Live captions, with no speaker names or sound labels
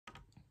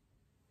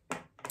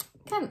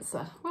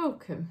Cancer,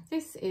 welcome.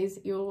 This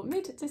is your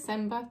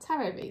mid-December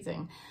tarot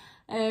reading.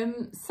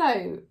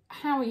 So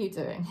how are you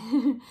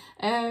doing?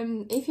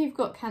 If you've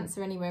got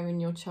Cancer anywhere in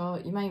your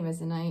chart, you may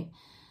resonate.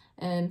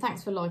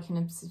 Thanks for liking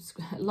and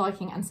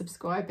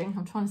subscribing.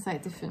 I'm trying to say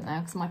it different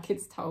now because my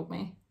kids told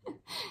me.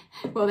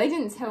 Well, they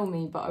didn't tell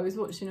me, but I was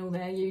watching all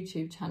their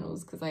YouTube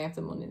channels because they have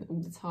them on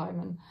all the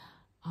time, and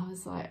I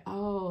was like,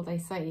 oh, they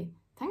say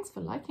thanks for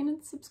liking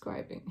and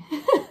subscribing.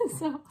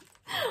 So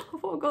I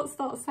thought I've got to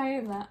start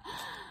saying that.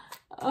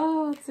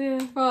 Oh dear.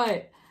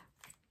 Right,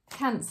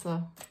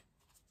 Cancer.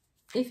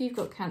 If you've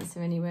got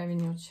Cancer anywhere in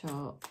your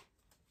chart,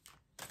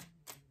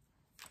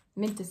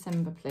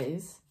 mid-December,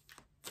 please.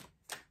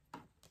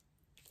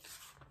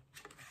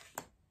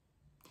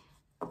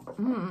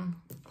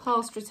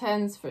 Past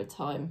returns for a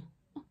time.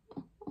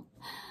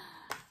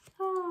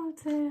 Oh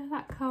dear,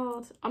 that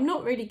card. I'm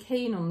not really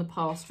keen on the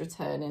past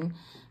returning,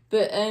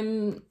 but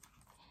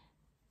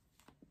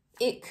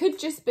it could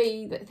just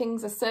be that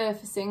things are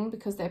surfacing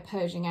because they're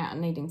purging out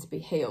and needing to be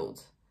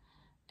healed.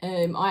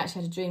 I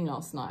actually had a dream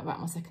last night about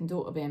my second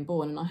daughter being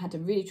born, and I had a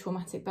really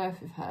traumatic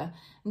birth with her.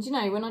 And you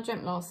know, when I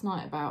dreamt last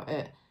night about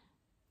it,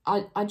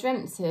 I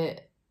dreamt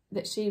it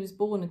that she was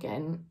born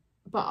again,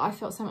 but I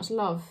felt so much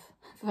love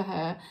for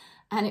her,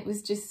 and it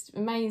was just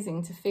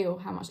amazing to feel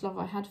how much love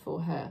I had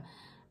for her.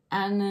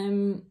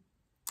 And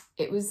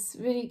it was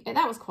really,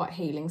 that was quite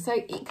healing. So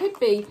it could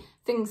be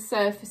things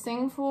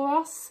surfacing for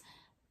us,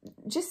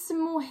 just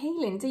some more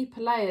healing, deeper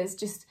layers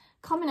just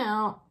coming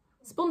out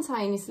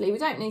spontaneously. We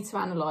don't need to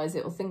analyse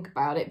it or think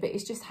about it, but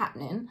it's just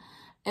happening.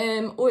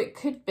 Or it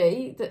could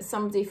be that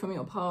somebody from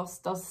your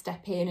past does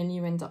step in and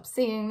you end up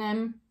seeing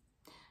them.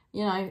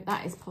 You know,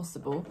 that is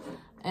possible.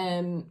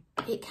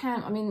 It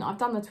can, I mean, I've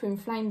done the twin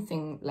flame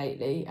thing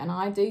lately, and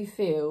I do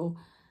feel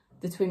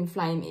the twin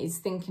flame is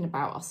thinking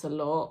about us a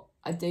lot.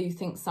 I do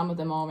think some of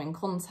them are in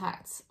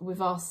contact with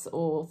us,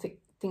 or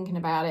thinking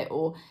about it,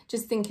 or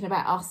just thinking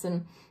about us.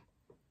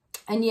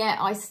 And yet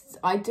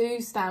I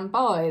do stand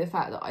by the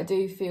fact that I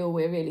do feel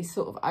we're really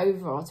sort of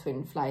over our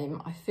twin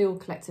flame. I feel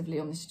collectively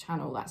on this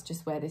channel, that's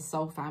just where this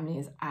soul family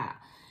is at.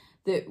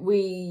 That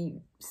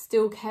we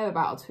still care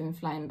about our twin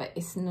flame, but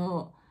it's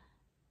not,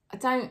 I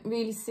don't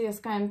really see us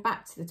going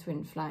back to the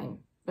twin flame.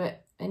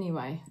 But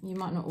anyway, you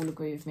might not all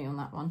agree with me on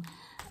that one.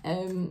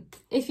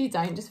 If you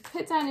don't, just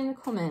put down in the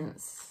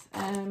comments.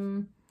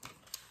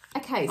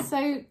 Okay,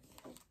 so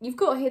you've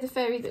got here the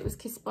fairy that was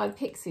kissed by the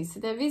pixies.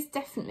 So there is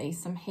definitely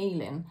some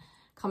healing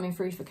coming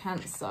through for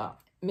Cancer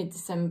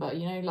mid-December.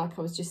 You know, like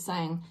I was just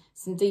saying,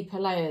 some deeper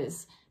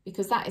layers,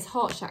 because that is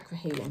heart chakra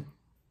healing.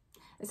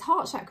 It's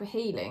heart chakra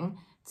healing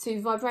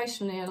to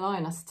vibrationally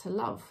align us to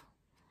love.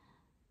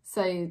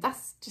 So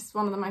that's just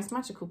one of the most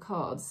magical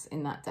cards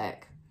in that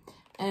deck.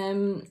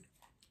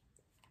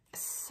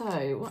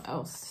 So what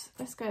else?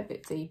 Let's go a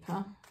bit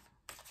deeper.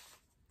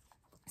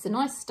 It's a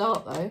nice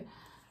start though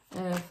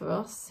for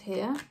us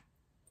here.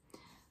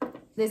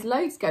 There's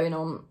loads going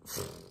on.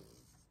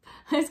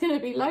 There's going to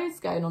be loads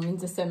going on in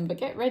December.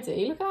 Get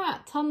ready. Look at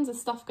that. Tons of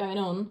stuff going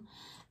on.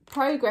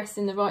 Progress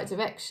in the right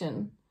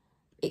direction.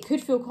 It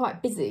could feel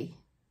quite busy.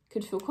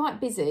 Could feel quite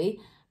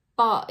busy,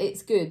 but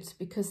it's good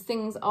because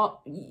things are...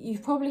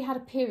 You've probably had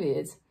a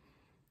period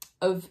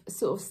of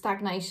sort of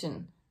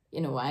stagnation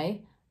in a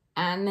way.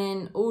 And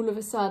then all of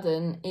a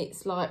sudden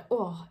it's like,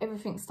 oh,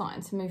 everything's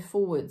starting to move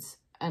forwards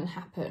and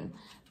happen.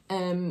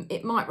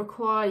 It might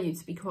require you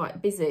to be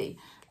quite busy.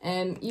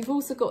 You've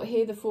also got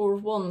here the Four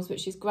of Wands,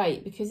 which is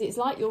great because it's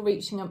like you're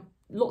reaching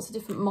lots of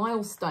different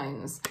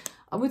milestones.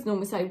 I would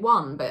normally say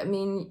one, but I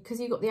mean,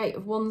 because you've got the Eight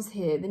of Wands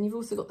here, then you've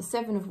also got the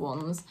Seven of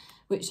Wands,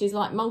 which is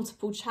like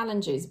multiple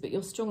challenges, but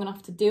you're strong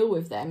enough to deal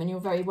with them and you're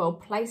very well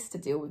placed to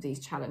deal with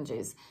these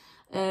challenges.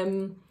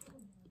 You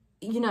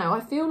know, I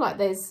feel like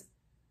there's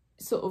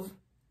sort of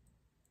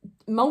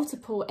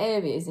multiple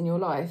areas in your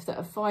life that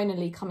are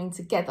finally coming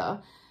together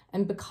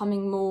and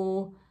becoming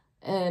more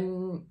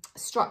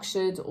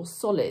structured or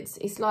solid.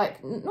 It's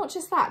like not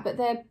just that, but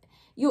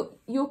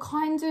you're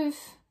kind of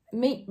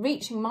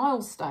reaching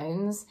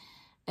milestones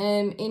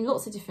in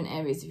lots of different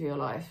areas of your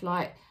life.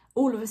 Like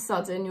all of a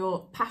sudden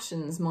your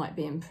passions might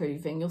be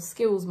improving, your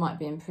skills might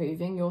be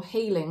improving, your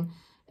healing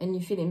and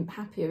you feeling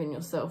happier in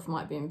yourself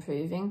might be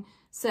improving,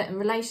 certain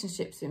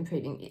relationships are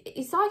improving.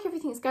 It's like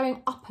everything's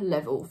going up a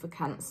level for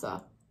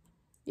Cancer.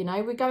 You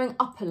know, we're going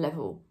up a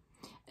level.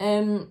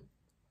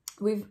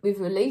 We've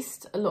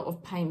released a lot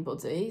of pain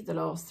body the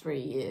last 3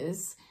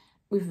 years.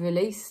 We've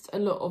released a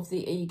lot of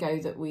the ego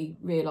that we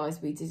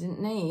realised we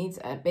didn't need,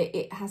 but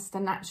it has to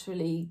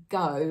naturally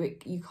go.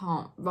 You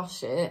can't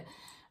rush it.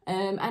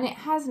 And it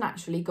has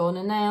naturally gone.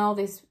 And now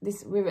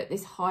we're at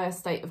this higher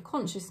state of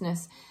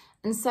consciousness.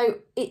 And so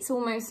it's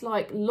almost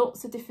like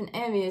lots of different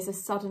areas are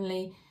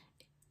suddenly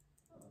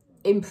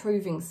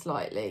improving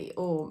slightly,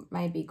 or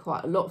maybe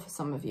quite a lot for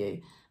some of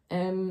you.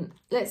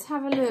 Let's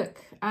have a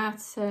look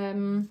at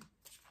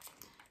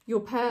your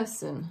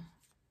person.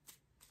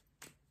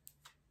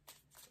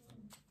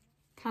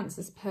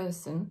 Cancer's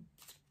person.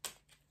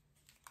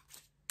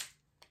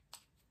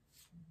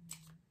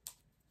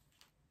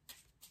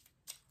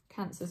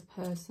 Cancer's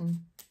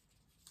person.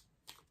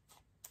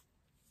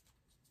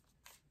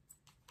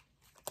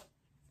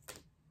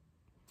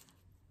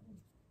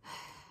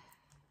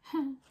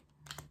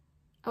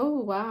 Oh,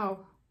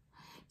 wow.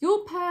 Your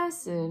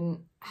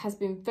person has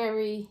been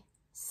very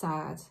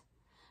sad,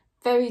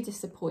 very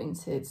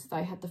disappointed.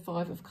 They had the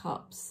 5 of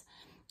Cups.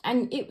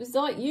 And it was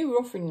like you were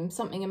offering them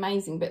something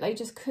amazing, but they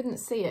just couldn't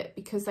see it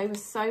because they were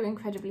so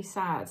incredibly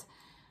sad,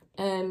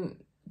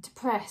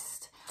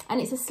 depressed. And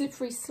it's a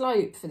slippery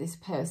slope for this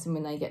person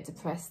when they get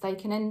depressed. They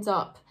can end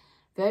up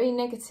very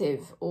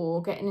negative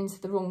or getting into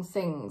the wrong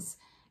things.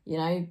 You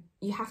know,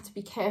 you have to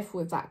be careful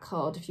with that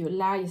card if you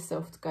allow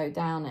yourself to go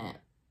down it,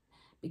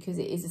 because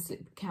it is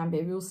can be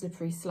a real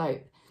slippery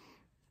slope.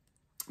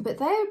 But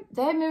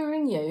they're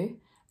mirroring you,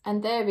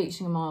 and they're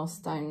reaching a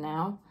milestone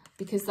now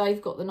because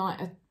they've got the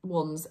Knight of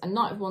Wands, and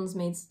Knight of Wands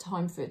means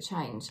time for a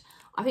change.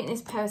 I think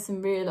this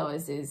person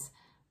realises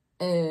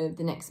the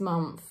next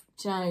month,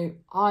 do you know,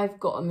 I've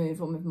got to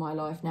move on with my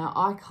life now.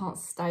 I can't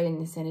stay in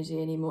this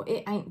energy anymore.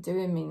 It ain't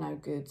doing me no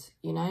good,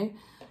 you know.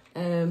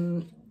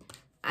 And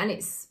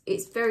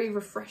it's very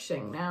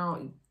refreshing.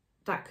 Now,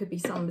 that could be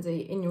somebody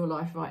in your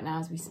life right now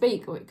as we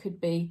speak, or it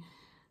could be,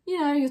 you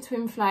know, your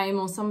twin flame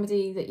or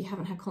somebody that you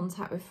haven't had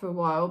contact with for a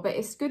while. But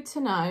it's good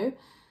to know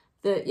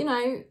that, you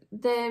know,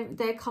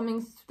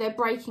 they're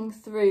breaking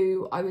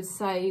through, I would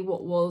say,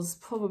 what was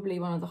probably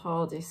one of the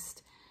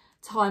hardest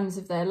times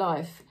of their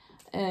life.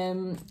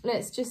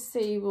 Let's just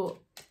see what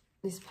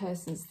this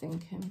person's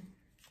thinking.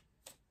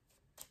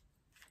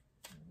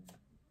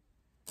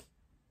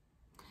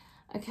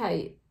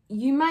 Okay,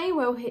 you may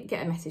well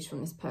get a message from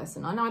this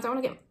person. I know I don't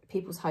want to get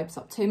people's hopes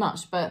up too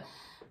much, but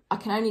I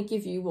can only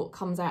give you what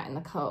comes out in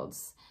the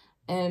cards.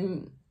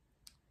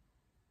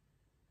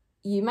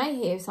 You may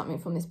hear something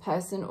from this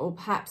person, or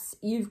perhaps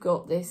you've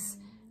got this,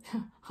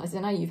 I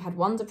don't know, you've had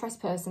one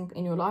depressed person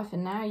in your life,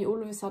 and now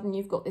all of a sudden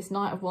you've got this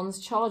Knight of Wands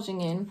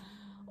charging in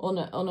on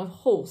a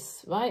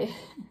horse, right?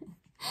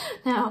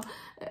 Now,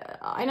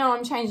 I know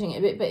I'm changing it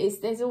a bit, but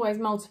there's always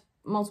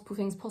multiple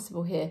things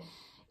possible here.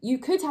 You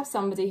could have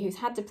somebody who's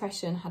had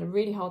depression, had a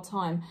really hard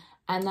time,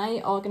 and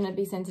they are going to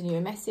be sending you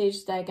a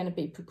message. They're going to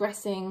be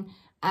progressing,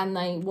 and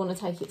they want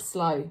to take it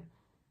slow,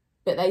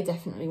 but they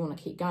definitely want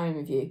to keep going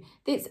with you.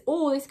 This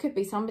could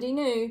be somebody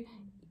new.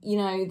 You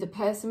know, the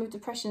person with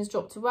depression's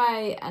dropped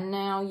away, and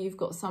now you've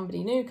got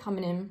somebody new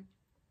coming in.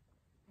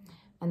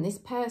 And this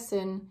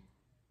person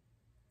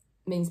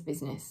means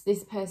business.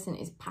 This person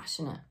is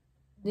passionate.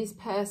 This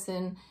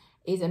person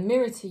is a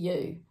mirror to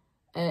you.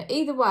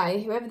 Either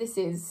way, whoever this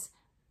is,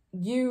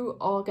 you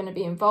are going to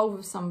be involved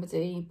with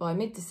somebody by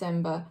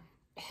mid-December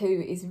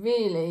who is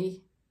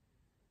really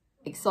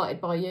excited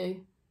by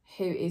you,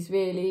 who is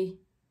really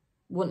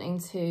wanting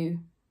to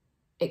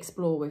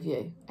explore with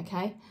you,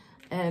 okay?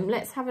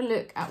 Let's have a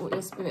look at what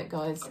your spirit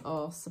guides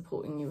are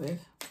supporting you with.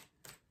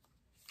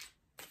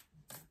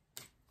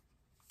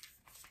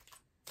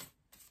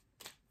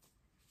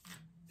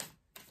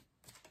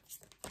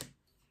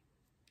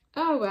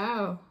 Oh,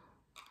 wow.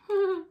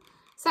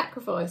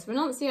 Sacrifice,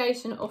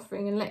 renunciation,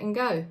 offering and letting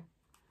go.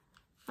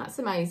 That's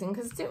amazing,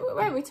 because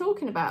weren't we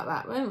talking about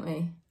that, weren't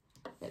we?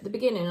 At the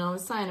beginning, I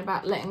was saying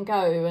about letting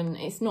go, and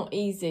it's not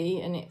easy,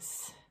 and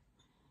it's...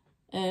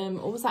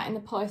 or was that in the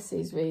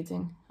Pisces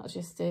reading I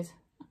just did?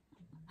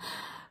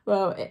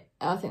 Well,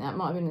 I think that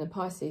might have been in the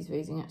Pisces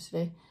reading,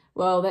 actually.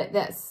 Well,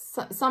 that's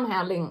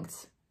somehow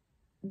linked.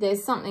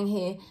 There's something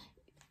here.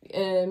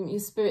 Your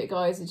spirit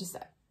guides are just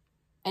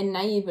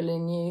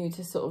enabling you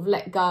to sort of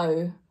let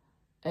go.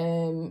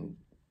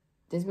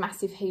 There's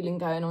massive healing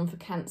going on for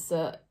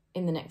Cancer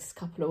in the next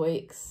couple of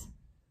weeks.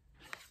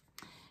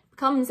 It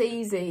becomes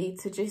easy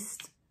to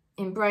just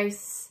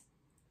embrace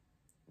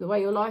the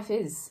way your life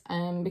is,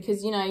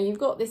 because, you know, you've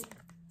got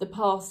the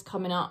past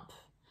coming up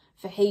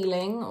for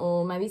healing,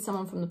 or maybe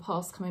someone from the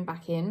past coming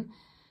back in,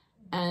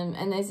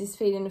 and there's this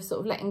feeling of sort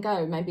of letting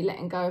go, maybe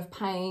letting go of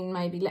pain,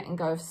 maybe letting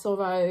go of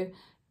sorrow.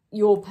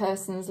 Your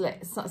person's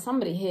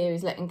somebody here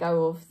is letting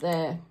go of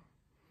their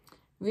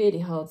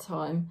really hard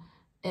time.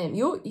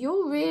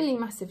 You're really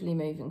massively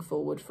moving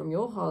forward from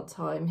your hard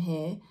time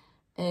here,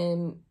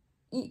 and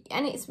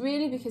it's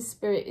really because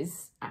Spirit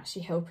is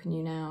actually helping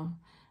you now.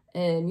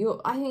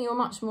 I think you're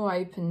much more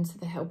open to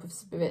the help of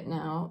Spirit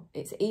now.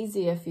 It's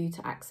easier for you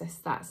to access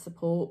that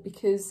support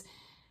because,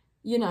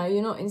 you know,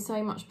 you're not in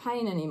so much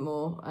pain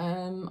anymore.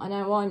 I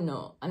know I'm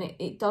not, and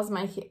it does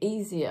make it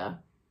easier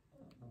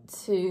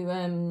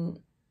to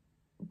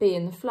be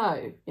in the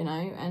flow, you know,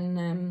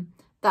 and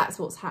that's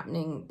what's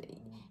happening.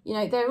 You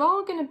know, there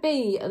are going to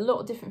be a lot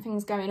of different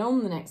things going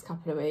on the next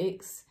couple of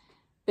weeks,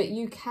 but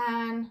you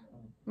can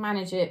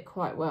manage it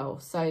quite well.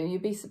 So you'll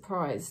be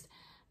surprised.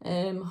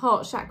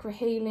 Heart chakra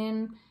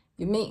healing,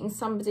 you're meeting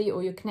somebody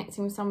or you're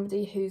connecting with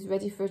somebody who's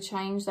ready for a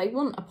change. They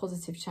want a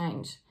positive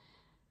change,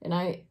 you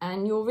know,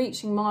 and you're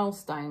reaching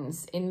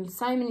milestones in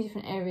so many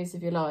different areas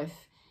of your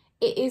life.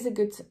 It is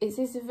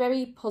a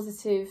very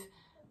positive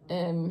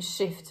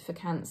shift for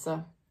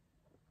Cancer.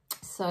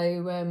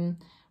 So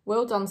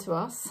well done to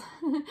us.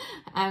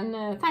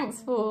 And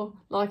thanks for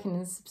liking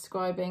and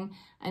subscribing.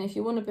 And if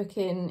you want to book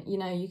in, you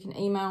know, you can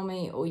email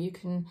me or you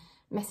can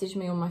message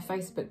me on my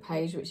Facebook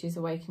page, which is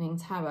Awakening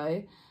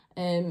Tarot.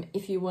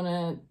 If you want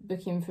to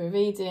book in for a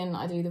reading,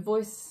 I do the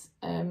voice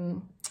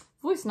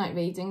note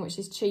reading, which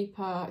is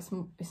cheaper,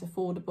 it's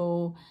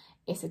affordable,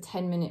 it's a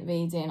 10-minute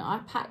reading. I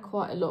pack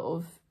quite a lot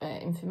of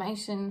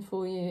information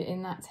for you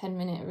in that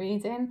 10-minute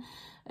reading.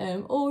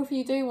 Or if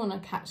you do want to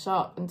catch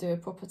up and do a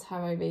proper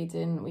tarot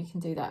reading, we can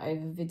do that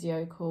over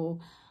video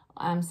call.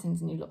 I am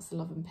sending you lots of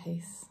love and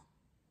peace.